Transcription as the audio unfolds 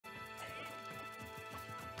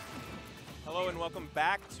Hello and welcome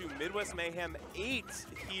back to Midwest Mayhem 8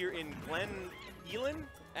 here in Glen,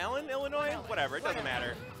 Ellyn, Illinois? Whatever, it doesn't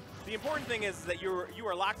matter. The important thing is that you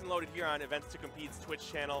are locked and loaded here on Events to Compete's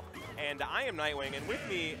Twitch channel, and I am Nightwing, and with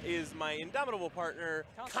me is my indomitable partner,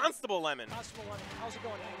 Constable Lemon. Constable Lemon, how's it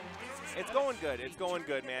going, Nightwing? It's going good. It's going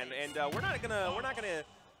good, man. And we're not gonna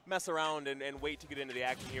mess around and wait to get into the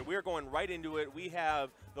action here. We're going right into it. We have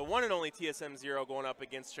the one and only TSM ZeRo going up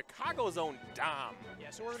against Chicago's own Dom.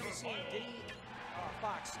 Yeah, so we're going to be seeing Diddy,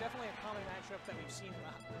 Fox. Definitely a common matchup that we've seen in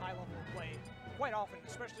the high level play quite often,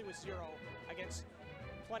 especially with ZeRo against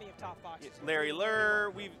plenty of top Foxes. Larry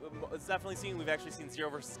Lurr, we've actually seen ZeRo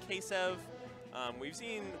versus Ksev. We've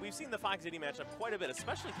seen the Fox Diddy matchup quite a bit,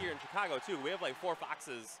 especially here in Chicago too. We have like 4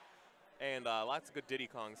 Foxes and lots of good Diddy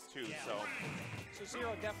Kongs too. Yeah. So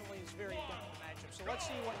ZeRo definitely is very adept in the matchup. So let's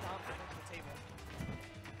see what Dom can bring to the table.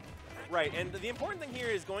 Right, and the important thing here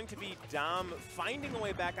is going to be Dom finding a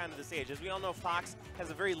way back onto the stage. As we all know, Fox has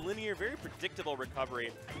a very linear, very predictable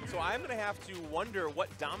recovery. So I'm going to have to wonder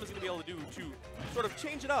what Dom is going to be able to do to sort of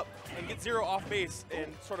change it up and get ZeRo off base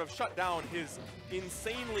and sort of shut down his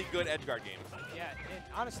insanely good edgeguard game. Yeah, and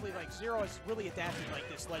honestly, like ZeRo has really adapted like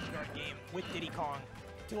this edgeguard game with Diddy Kong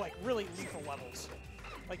to like really lethal levels.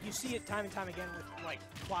 Like you see it time and time again with like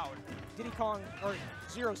Cloud. Diddy Kong, or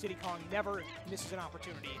ZeRo's Diddy Kong never misses an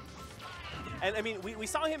opportunity. And I mean, we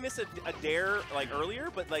saw him miss a dare like earlier,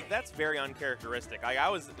 but like that's very uncharacteristic. I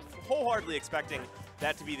was wholeheartedly expecting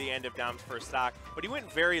that to be the end of Dom's first stock, but he went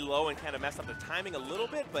very low and kind of messed up the timing a little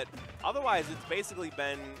bit. But otherwise, it's basically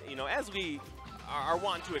been, you know, as we are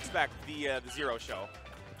wont to expect, the ZeRo show.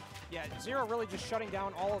 Yeah, ZeRo really just shutting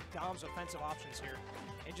down all of Dom's offensive options here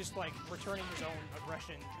and just like returning his own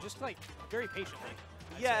aggression, just like very patiently.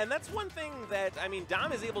 Yeah, and that's one thing that, I mean,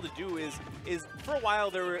 Dom is able to do is for a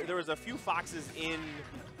while there was a few Foxes in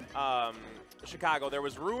Chicago. There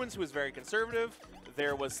was Ruins, who was very conservative.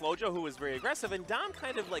 There was Slojo, who was very aggressive, and Dom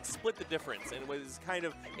kind of like split the difference and was kind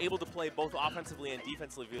of able to play both offensively and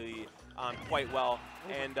defensively quite well.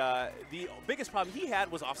 And the biggest problem he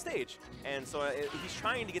had was off stage, and so he's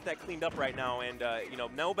trying to get that cleaned up right now. And you know,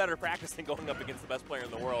 no better practice than going up against the best player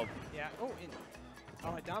in the world. Yeah. Oh.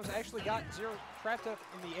 Dom's actually got ZeRo trapped up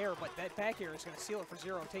in the air, but that back air is going to seal it for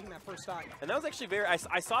ZeRo, taking that first stock. And that was actually very,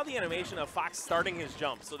 I saw the animation of Fox starting his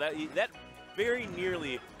jump, so that very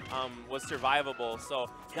nearly was survivable. So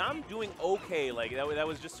Dom doing okay, like that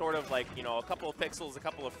was just sort of like, you know, a couple of pixels, a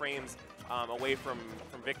couple of frames away from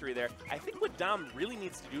victory there. I think what Dom really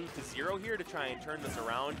needs to do to ZeRo here to try and turn this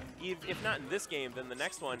around, if not in this game, then the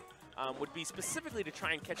next one, would be specifically to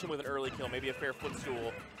try and catch him with an early kill, maybe a fair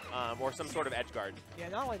footstool or some sort of edge guard. Yeah,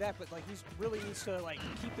 not only that, but like he really needs to like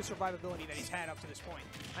keep the survivability that he's had up to this point.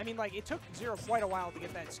 I mean, like it took ZeRo quite a while to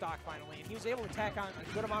get that stock finally, and he was able to tack on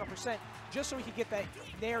a good amount of percent just so he could get that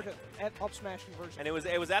nair to up smash conversion. And it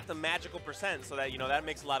was at the magical percent, so that, you know, that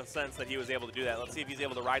makes a lot of sense that he was able to do that. Let's see if he's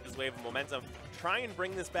able to ride this wave of momentum, try and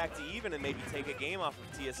bring this back to even, and maybe take a game off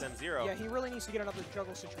of TSM ZeRo. Yeah, he really needs to get another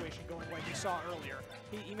juggle situation going like we saw earlier.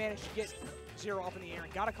 He managed to get ZeRo up in the air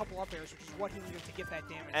and got a couple up airs, which is what he needed to get that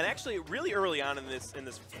damage. And actually, really early on in this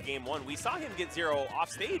game 1, we saw him get ZeRo off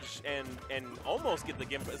stage and almost get the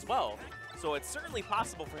game as well. So it's certainly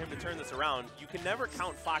possible for him to turn this around. You can never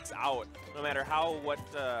count Fox out, no matter how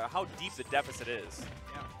deep the deficit is.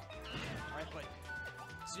 Yeah. All right, but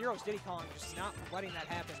ZeRo's Diddy Kong just not letting that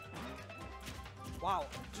happen. Wow,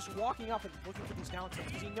 just walking up and looking for these down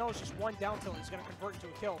tilts, because he knows just one down tilt is going to convert into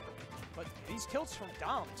a kill. But these tilts from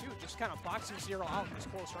Dom, too, just kind of boxing ZeRo out in this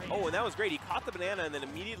close range. Oh, and that was great. He caught the banana and then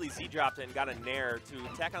immediately Z-dropped it and got a nair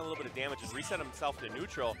to tack on a little bit of damage and reset himself to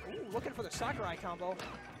neutral. Ooh, looking for the Sakurai combo.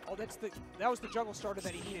 Oh, that was the juggle starter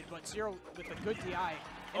that he needed, but ZeRo with a good DI.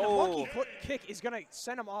 And the monkey kick is going to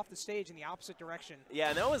send him off the stage in the opposite direction. Yeah,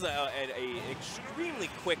 and that was an extremely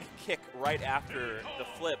quick kick right after the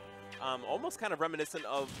flip. Almost kind of reminiscent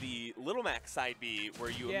of the Little Mac side B, where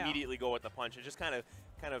you immediately go with the punch. It just kind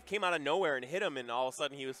of came out of nowhere and hit him, and all of a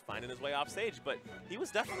sudden he was finding his way off stage. But he was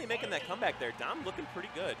definitely making that comeback there. Dom looking pretty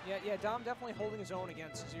good. Yeah, Dom definitely holding his own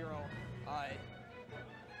against ZeRo.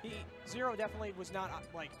 ZeRo definitely was not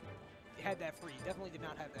like had that free. Definitely did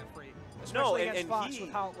not have that free. Especially against Fox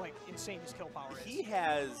with how like insane his kill power is. He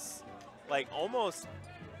has like almost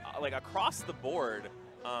like across the board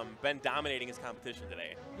been dominating his competition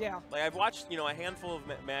today. Yeah. Like I've watched, you know, a handful of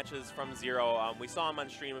matches from ZeRo. We saw him on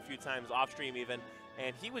stream a few times, off stream even,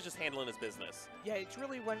 and he was just handling his business. Yeah, it's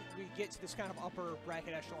really when we get to this kind of upper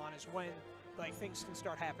bracket echelon is when like things can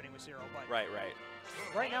start happening with ZeRo. But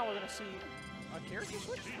right now we're gonna see a character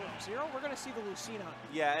switch from ZeRo. We're gonna see the Lucina.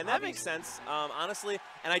 Yeah, and that makes sense. Honestly,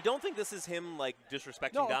 And I don't think this is him like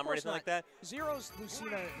disrespecting No, of Dom or course anything not. like that. ZeRo's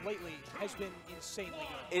Lucina lately has been insanely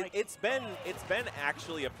good. It's been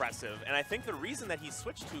actually oppressive, and I think the reason that he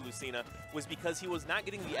switched to Lucina was because he was not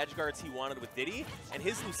getting the edge guards he wanted with Diddy, and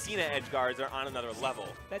his Lucina edge guards are on another level.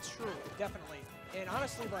 That's true, definitely. And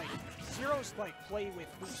honestly, like, ZeRo's like play with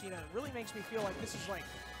Lucina really makes me feel like this is like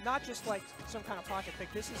not just like some kind of pocket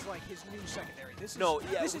pick. This is like his new secondary. This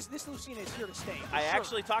is this Lucina is here to stay. I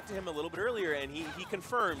actually talked to him a little bit earlier, and he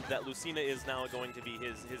confirmed that Lucina is now going to be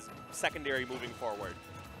his secondary moving forward.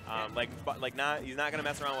 He's not gonna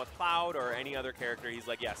mess around with Cloud or any other character. He's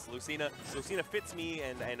like, yes, Lucina fits me,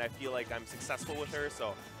 and I feel like I'm successful with her.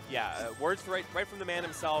 So yeah, words right from the man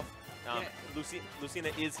himself. Lucina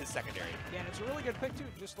is his secondary. Yeah, and it's a really good pick too,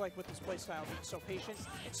 just like with his playstyle being so patient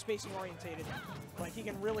and spacing orientated. Like he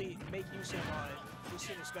can really make use of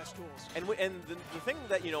Lucina's best tools. And the thing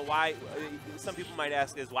that, you know, why some people might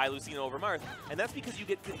ask is why Lucina over Marth, and that's because you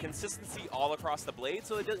get consistency all across the blade,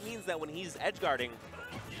 so it means that when he's edge guarding,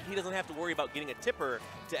 he doesn't have to worry about getting a tipper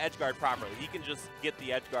to edge guard properly. He can just get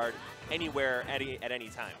the edge guard anywhere at any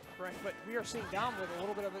time. Correct, but we are seeing Dom with a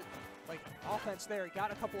little bit of offense there. He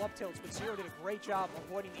got a couple up tilts, but ZeRo did a great job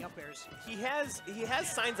avoiding the up airs. He has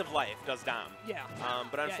signs of life, does Dom. Yeah.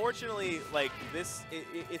 But unfortunately, like this,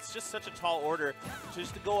 it's just such a tall order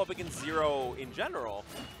just to go up against ZeRo in general.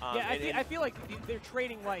 I feel like they're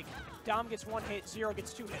trading like Dom gets one hit, ZeRo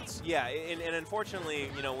gets 2 hits. Yeah, and unfortunately,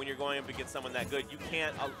 you know, when you're going up against someone that good, you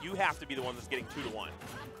can't. You have to be the one that's getting 2 to 1.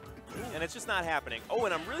 And it's just not happening. Oh,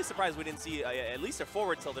 and I'm really surprised we didn't see at least a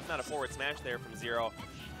forward tilt, if not a forward smash there from ZeRo.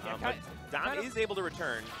 But Dom is able to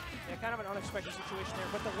return. Yeah, kind of an unexpected situation there.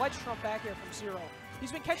 But the ledge trump back here from ZeRo,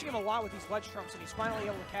 he's been catching him a lot with these ledge trumps, and he's finally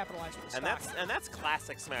able to capitalize with the stock. And that's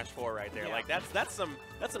classic Smash 4 right there. Yeah. Like that's some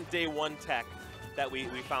day one tech that we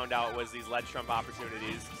found out was these ledge trump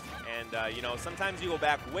opportunities. And you know, sometimes you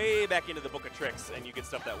go way back into the book of tricks, and you get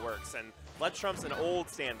stuff that works. And ledge trump's an old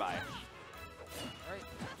standby. All right.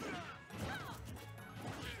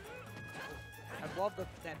 I love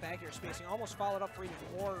that back air spacing. Almost followed up for even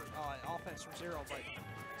more offense from ZeRo, but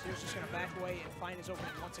ZeRo's just going to back away and find his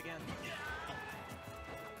opening once again.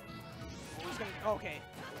 He's going to, okay.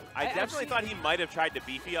 I definitely thought he might have tried to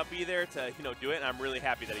beefy up B there to, you know, do it, and I'm really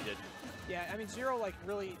happy that he didn't. Yeah, I mean, ZeRo, like,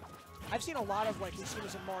 really, I've seen a lot of, like,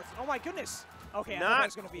 Lucinas and Marth. Oh, my goodness. Okay, I thought that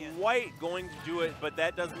was going to be it. Not quite going to do it, but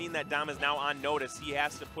that does mean that Dom is now on notice. He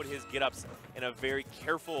has to put his get-ups in a very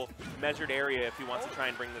careful, measured area if he wants to try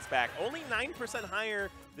and bring this back. Only 9% higher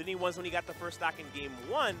than he was when he got the first stock in Game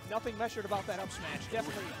 1. Nothing measured about that up smash.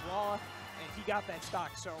 Definitely raw, and he got that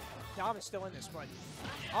stock. So Dom is still in this, but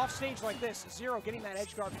off stage like this, ZeRo getting that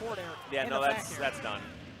edge guard forward air. Yeah, no, that's done.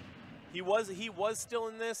 He was still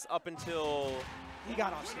in this up until he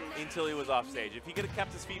got off stage. Until he was off stage. If he could have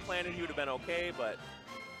kept his feet planted, he would have been okay, but.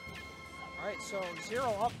 All right, so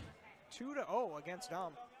ZeRo up 2-0 against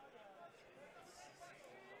Dom.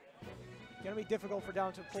 Gonna be difficult for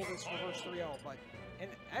Dom to pull this reverse 3-0, but, and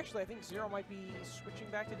actually I think ZeRo might be switching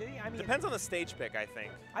back to Diddy. I mean, depends on the stage pick, I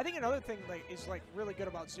think. I think another thing is really good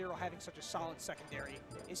about ZeRo having such a solid secondary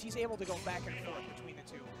is he's able to go back and forth between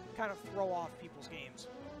the two, kind of throw off people's games.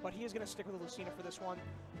 But he is going to stick with Lucina for this one.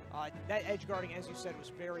 That edge guarding, as you said, was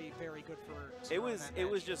very, very good for ZeRo. It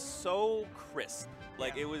was just so crisp.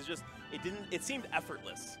 Like it seemed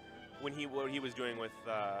effortless when what he was doing with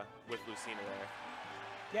Lucina there.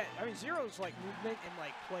 Yeah, I mean, ZeRo's like movement and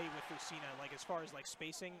like play with Lucina, like as far as like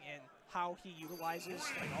spacing and how he utilizes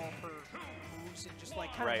like all of her moves and just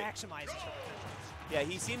like kind of maximizes her potential. Yeah,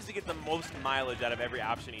 he seems to get the most mileage out of every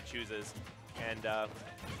option he chooses. And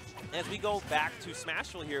as we go back to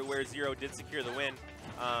Smashville here, where ZeRo did secure the win,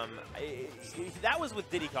 that was with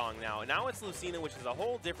Diddy Kong now. Now it's Lucina, which is a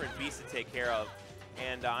whole different beast to take care of.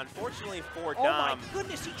 And unfortunately for Dom... Oh my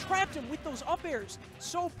goodness, he trapped him with those up airs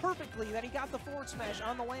so perfectly that he got the forward smash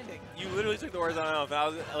on the landing. You literally took the words out of my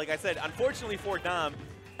mouth. Like I said, unfortunately for Dom,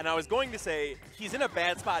 and I was going to say, he's in a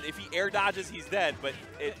bad spot. If he air dodges, he's dead, but...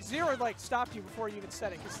 ZeRo, like, stopped you before you even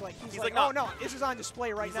said it, because, like, he's like, no. oh, no, this is on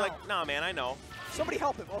display right now. He's like, nah, man, I know. Somebody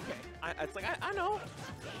help him, okay. It's like, I know.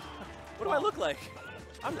 What do I look like?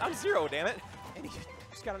 I'm ZeRo, damn it. And he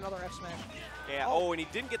just got another F smash. Yeah, and he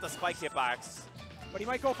didn't get the spike hitbox. But he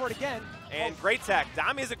might go for it again. And great tech.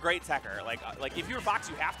 Dom is a great techer. Like if you're Fox,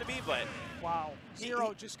 you have to be, but... Wow.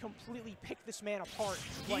 ZeRo just completely picked this man apart.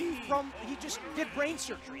 Like, he just did brain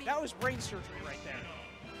surgery. That was brain surgery right there.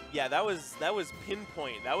 Yeah, that was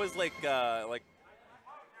pinpoint. That was like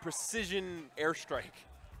precision airstrike.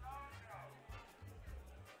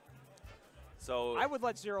 So I would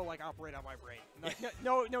let ZeRo like operate on my brain.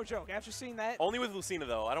 No joke. After seeing that, only with Lucina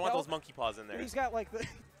though. I don't want those monkey paws in there. He's got like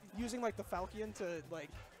using like the Falcon to like,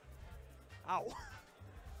 ow.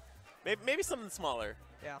 Maybe something smaller.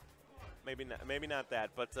 Yeah. Maybe not that.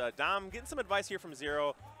 But Dom getting some advice here from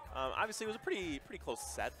ZeRo. Obviously, it was a pretty close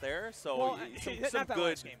set there. So Well, some not that good.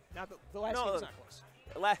 last game. Not the last game was not close.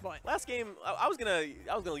 Last game, I was gonna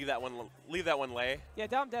leave that one lay. Yeah,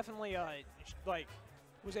 Dom definitely like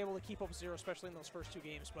was able to keep up with ZeRo, especially in those first 2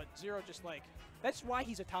 games. But ZeRo just like that's why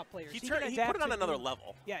he's a top player. He put it on another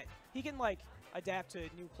level. Yeah, he can like adapt to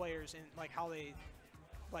new players and like how they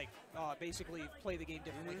like basically play the game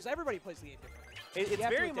differently because everybody plays the game differently.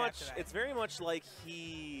 It's very much like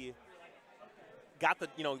he got the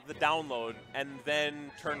the download and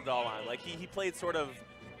then turned it all on. Like he played sort of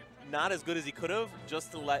not as good as he could have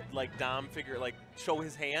just to let like Dom show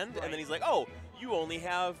his hand, and then he's like, oh, you only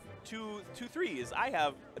have two threes. I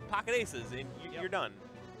have pocket aces, and you're done.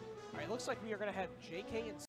 All right, looks like we are going to have JK and